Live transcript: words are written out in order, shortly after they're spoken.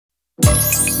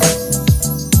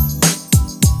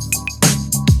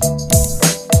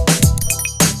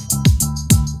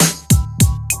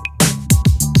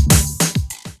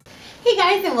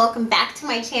and welcome back to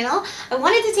my channel. I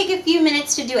wanted to take a few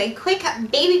minutes to do a quick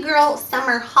baby girl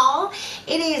summer haul.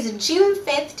 It is June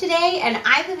 5th today and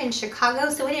I live in Chicago,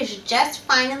 so it is just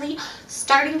finally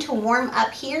starting to warm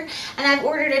up here, and I've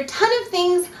ordered a ton of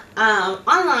things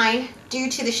online due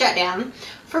to the shutdown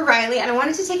for Riley, and I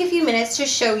wanted to take a few minutes to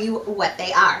show you what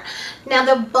they are. Now,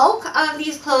 the bulk of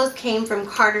these clothes came from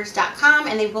Carter's.com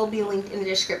and they will be linked in the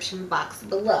description box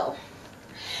below.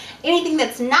 Anything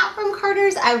that's not from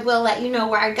Carter's, I will let you know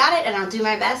where I got it, and I'll do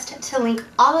my best to link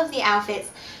all of the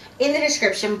outfits in the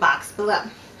description box below.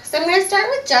 So I'm going to start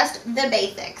with just the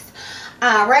basics.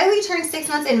 Riley turned 6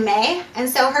 months in May, and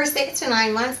so her 6 to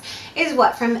 9 months is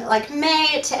what, from like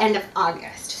May to end of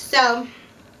August. So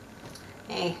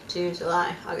May, June,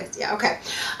 July, August, yeah, okay.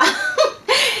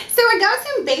 So I got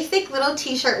some basic little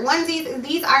t-shirt onesies.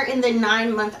 These are in the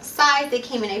 9-month size. They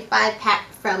came in a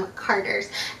 5-pack from Carter's,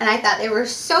 and I thought they were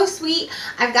so sweet.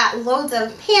 I've got loads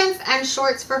of pants and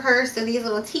shorts for her, so these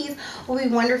little tees will be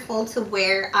wonderful to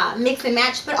wear, mix and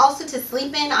match, but also to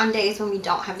sleep in on days when we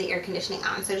don't have the air conditioning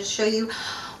on. So just show you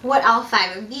what all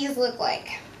 5 of these look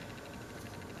like.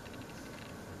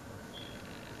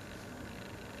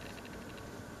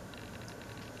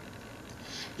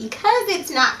 Because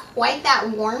it's not quite that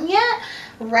warm yet,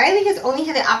 Riley has only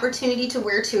had the opportunity to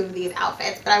wear 2 of these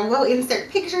outfits, but I will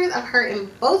insert pictures of her in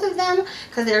both of them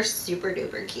because they're super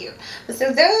duper cute.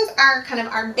 So those are kind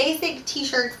of our basic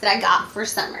t-shirts that I got for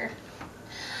summer.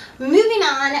 Moving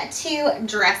on to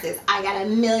dresses. I got a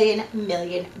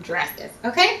million dresses,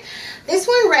 okay? This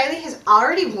one Riley has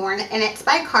already worn, and it's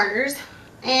by Carter's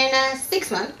in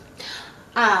 6 months.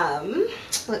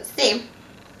 Let's see.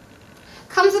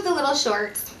 Comes with the little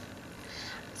shorts.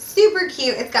 Super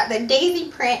cute. It's got the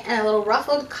daisy print and a little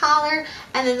ruffled collar,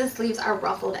 and then the sleeves are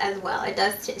ruffled as well. It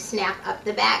does snap up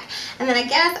the back. And then I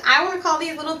guess I want to call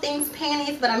these little things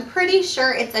panties, but I'm pretty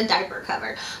sure it's a diaper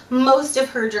cover. Most of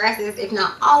her dresses, if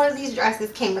not all of these dresses,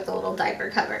 came with a little diaper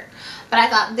cover. But I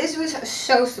thought this was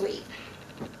so sweet.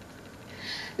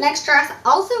 Next dress,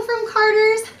 also from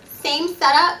Carter's, same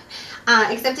setup.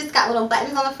 Except it's got little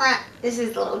buttons on the front. This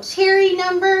is the little cherry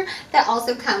number that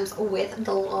also comes with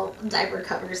the little diaper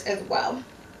covers as well.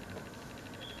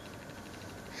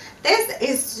 This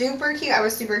is super cute. I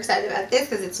was super excited about this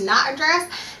because it's not a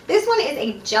dress. This one is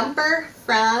a jumper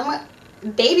from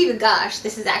Baby Gosh.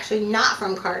 This is actually not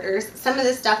from Carter's. Some of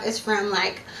this stuff is from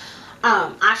like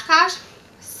Oshkosh.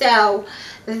 So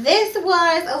this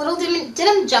was a little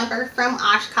denim jumper from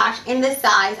Oshkosh in the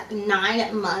size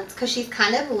 9 months because she's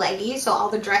kind of leggy, so all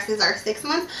the dresses are 6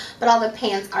 months, but all the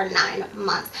pants are 9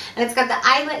 months. And it's got the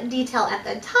eyelet detail at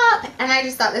the top, and I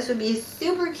just thought this would be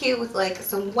super cute with like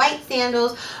some white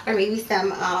sandals or maybe some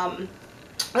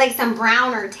like some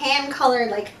brown or tan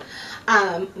colored like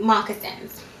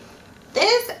moccasins.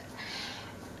 This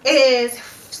is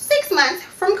 6 months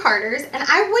from Carter's, and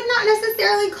I would not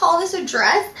necessarily call this a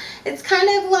dress. It's kind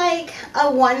of like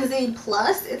a onesie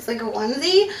plus. It's like a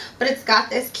onesie, but it's got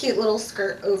this cute little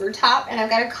skirt over top, and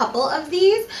I've got a couple of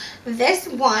these. This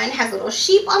one has a little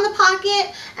sheep on the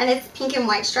pocket, and it's pink and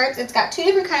white stripes. It's got 2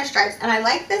 different kind of stripes, and I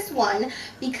like this one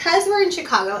because we're in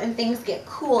Chicago and things get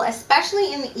cool,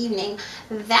 especially in the evening.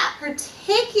 That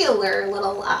particular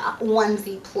little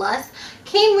onesie plus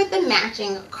came with the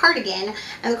matching cardigan,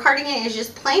 and the cardigan is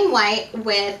just plain white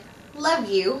with "Love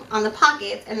You" on the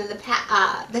pockets, and then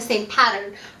the same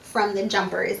pattern from the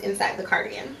jumper is inside the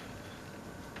cardigan.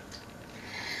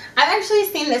 I've actually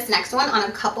seen this next one on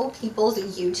a couple people's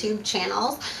YouTube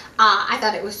channels. I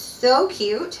thought it was so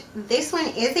cute. This one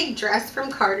is a dress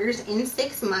from Carter's in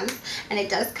 6 months, and it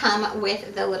does come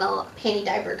with the little panty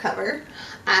diaper cover.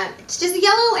 It's just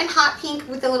yellow and hot pink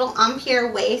with a little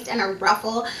Ampere waist and a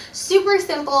ruffle. Super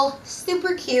simple,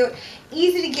 super cute,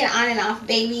 easy to get on and off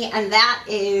baby, and that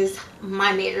is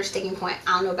my major sticking point.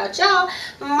 I don't know about y'all,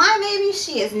 but my baby,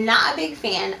 she is not a big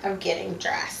fan of getting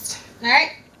dressed. All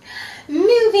right.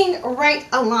 Moving right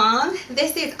along,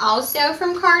 this is also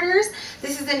from Carter's.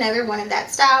 This is another one of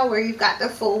that style where you've got the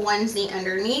full onesie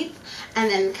underneath and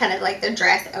then kind of like the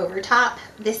dress over top.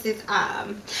 This is,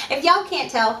 if y'all can't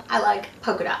tell, I like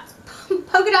polka dots.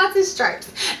 Polka dots and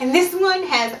stripes, and this one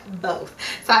has both.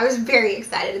 So I was very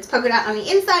excited. It's polka dot on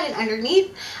the inside and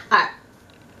underneath.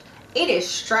 It is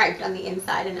striped on the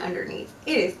inside and underneath.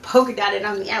 It is polka dotted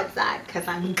on the outside because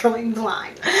I'm going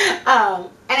blind.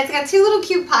 And it's got 2 little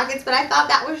cute pockets, but I thought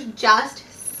that was just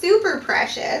super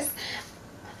precious.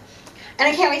 And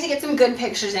I can't wait to get some good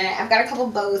pictures in it. I've got a couple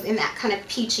bows in that kind of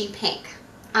peachy pink.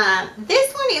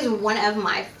 This one is one of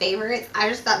my favorites. I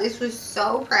just thought this was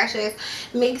so precious.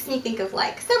 Makes me think of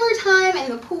like summertime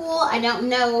and the pool. I don't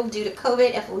know due to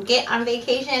COVID if we'll get on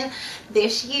vacation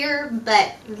this year,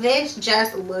 but this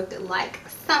just looked like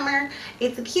summer.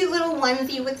 It's a cute little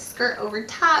onesie with skirt over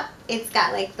top. It's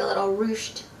got like the little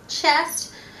ruched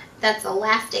chest that's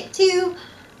elastic too.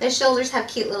 The shoulders have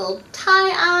cute little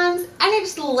tie-ons, and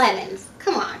it's lemons.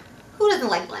 Come on, who doesn't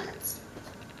like lemons?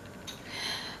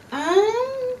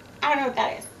 I don't know what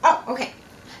that is. Oh, okay.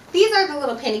 These are the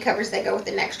little penny covers that go with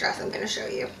the next dress I'm going to show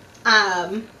you.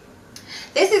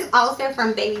 This is also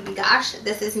from Baby Begosh.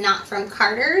 This is not from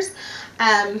Carter's.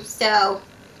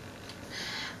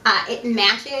 It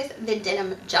matches the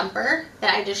denim jumper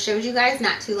that I just showed you guys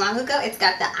not too long ago. It's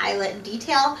got the eyelet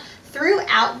detail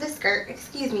throughout the skirt.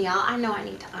 Excuse me, y'all. I know I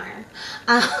need to iron.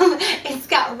 It's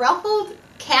got ruffled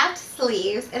capped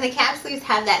sleeves, and the capped sleeves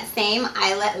have that same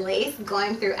eyelet lace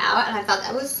going throughout, and I thought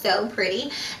that was so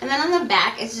pretty. And then on the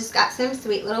back, it's just got some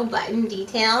sweet little button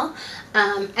detail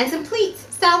and some pleats.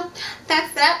 So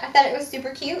that's that. I thought it was super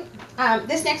cute.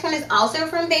 This next one is also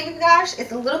from Baby Begosh.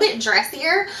 It's a little bit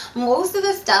dressier. Most of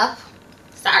the stuff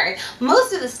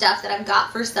that I've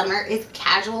got for summer is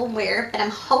casual wear, but I'm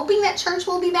hoping that church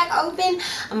will be back open.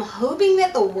 I'm hoping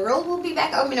that the world will be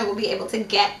back open and we'll be able to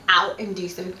get out and do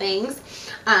some things.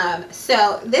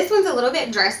 So this one's a little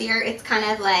bit dressier. It's kind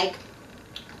of like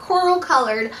coral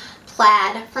colored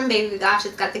plaid from Baby Begosh.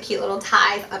 It's got the cute little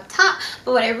ties up top,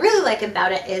 but what I really like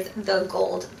about it is the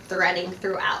gold threading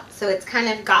throughout. So it's kind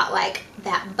of got like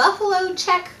that buffalo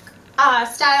check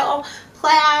style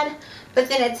plaid, but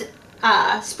then it's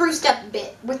spruced up a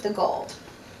bit with the gold.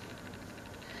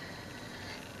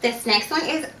 This next one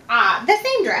is the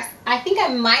same dress. I think I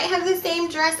might have the same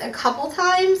dress a couple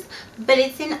times, but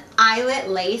it's an eyelet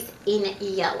lace in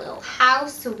yellow. How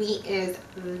sweet is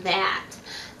that?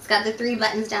 It's got the 3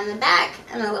 buttons down the back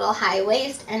and a little high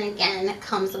waist, and again, it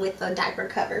comes with the diaper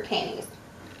cover panties.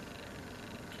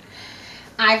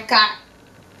 I've got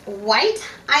white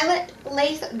eyelet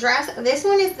lace dress. This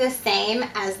one is the same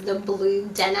as the blue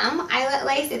denim eyelet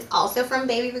lace. It's also from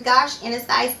Baby Begosh in a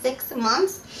size 6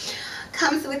 months.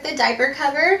 Comes with the diaper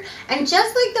cover, and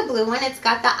just like the blue one, it's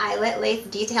got the eyelet lace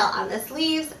detail on the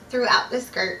sleeves throughout the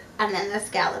skirt, and then the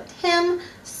scalloped hem.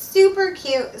 Super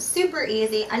cute, super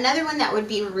easy. Another one that would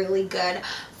be really good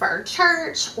for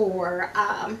church or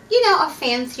you know, a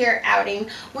fancier outing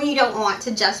when you don't want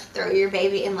to just throw your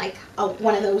baby in like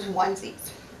one of those onesies.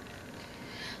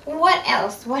 What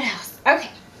else?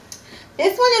 Okay,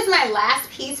 this one is my last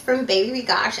piece from Baby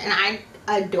Begosh, and I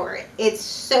adore it. It's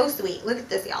so sweet. Look at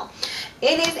this, y'all.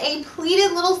 It is a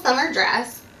pleated little summer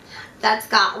dress that's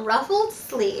got ruffled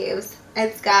sleeves.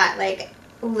 It's got like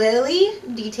lily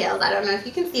details. I don't know if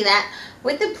you can see that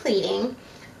with the pleating.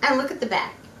 And look at the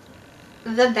back.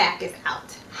 The back is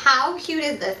out. How cute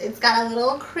is this? It's got a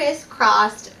little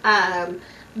crisscrossed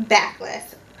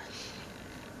backless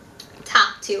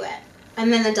top to it,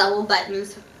 and then the double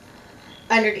buttons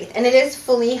underneath, and it is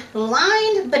fully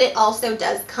lined, but it also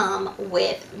does come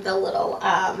with the little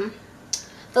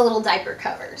diaper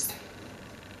covers.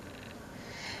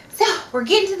 So we're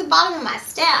getting to the bottom of my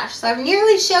stash. So I've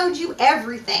nearly showed you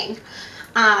everything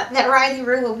that Riley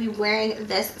Rue will be wearing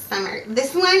this summer.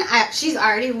 This one, she's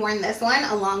already worn this one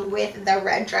along with the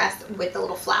red dress with the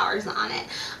little flowers on it,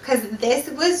 because this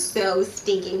was so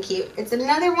stinking cute. It's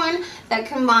another one that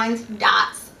combines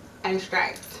dots and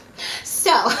stripes.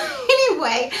 So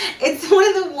anyway, it's one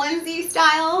of the onesie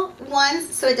style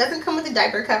ones, so it doesn't come with the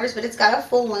diaper covers, but it's got a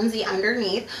full onesie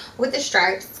underneath with the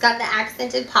stripes. It's got the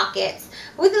accented pockets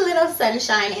with a little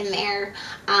sunshine in there,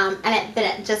 and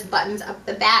then it just buttons up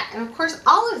the back. And of course,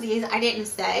 all of these I didn't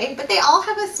say, but they all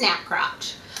have a snap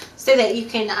crotch so that you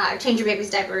can change your baby's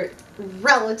diaper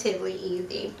relatively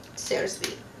easy, so to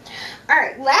speak. All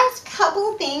right, last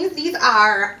couple things. These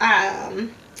are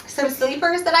some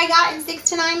sleepers that I got in 6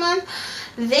 to 9 months.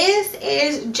 This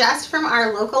is just from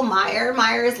our local Meijer.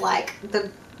 Meijer is like the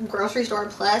grocery store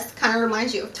plus, kind of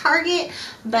reminds you of Target,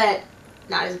 but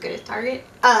not as good as Target.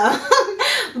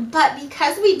 But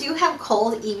because we do have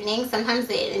cold evenings, sometimes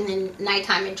in the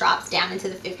nighttime it drops down into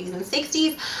the 50s and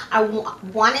 60s, I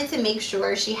wanted to make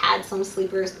sure she had some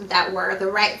sleepers that were the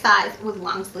right size with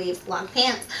long sleeves, long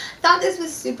pants. Thought this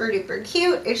was super duper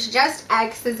cute. It's just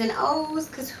X's and O's,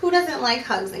 because who doesn't like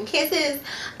hugs and kisses?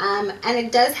 And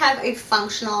it does have a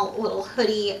functional little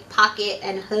hoodie pocket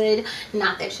and hood.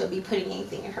 Not that she'll be putting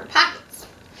anything in her pockets.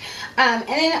 And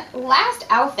then last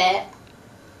outfit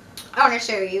I want to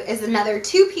show you is another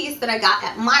 2-piece that I got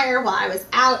at Meijer while I was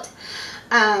out.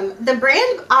 The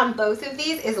brand on both of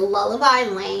these is Lullaby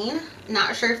Lane.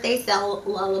 Not sure if they sell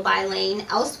Lullaby Lane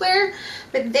elsewhere,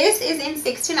 but this is in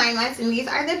 6 to 9 months, and these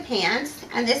are the pants.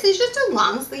 And this is just a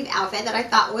long sleeve outfit that I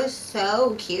thought was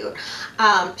so cute.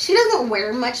 She doesn't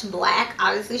wear much black.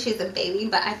 Obviously, she's a baby,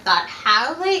 but I thought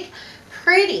how like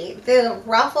pretty the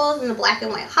ruffles and the black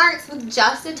and white hearts with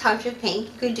just a touch of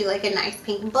pink. You could do like a nice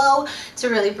pink bow to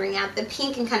really bring out the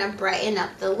pink and kind of brighten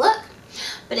up the look.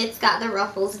 But it's got the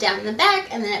ruffles down the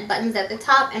back, and then it buttons at the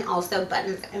top and also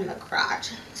buttons in the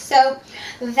crotch. So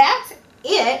that's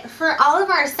it for all of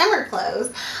our summer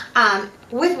clothes,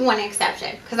 with one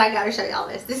exception, because I gotta show y'all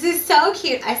this. This is so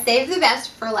cute. I saved the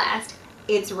best for last.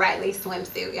 It's Riley's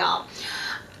swimsuit, y'all.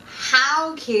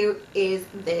 How cute is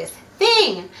this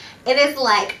thing? It is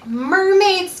like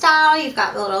mermaid style. You've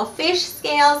got the little fish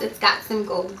scales. It's got some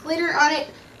gold glitter on it.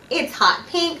 It's hot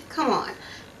pink. Come on.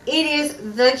 It is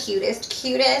the cutest.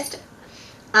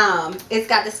 It's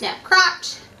got the snap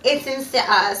crotch. It's in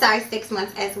size 6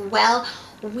 months as well.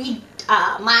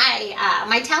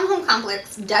 My townhome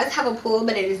complex does have a pool,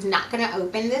 but it is not going to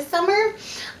open this summer.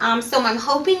 So I'm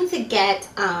hoping to get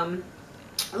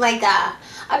like a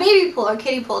baby pool or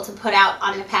kiddie pool to put out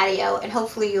on the patio, and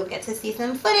hopefully you'll get to see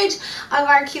some footage of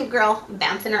our cute girl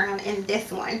bouncing around in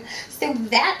this one. So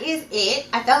that is it.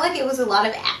 I felt like it was a lot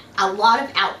of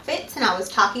outfits, and I was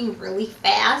talking really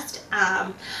fast,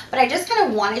 but I just kind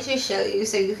of wanted to show you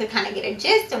so you could kind of get a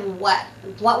gist of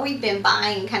what we've been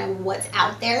buying and kind of what's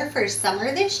out there for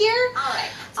summer this year. All right,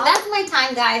 so that's my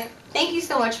time, guys. Thank you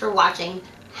so much for watching.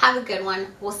 Have a good one.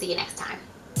 We'll see you next time.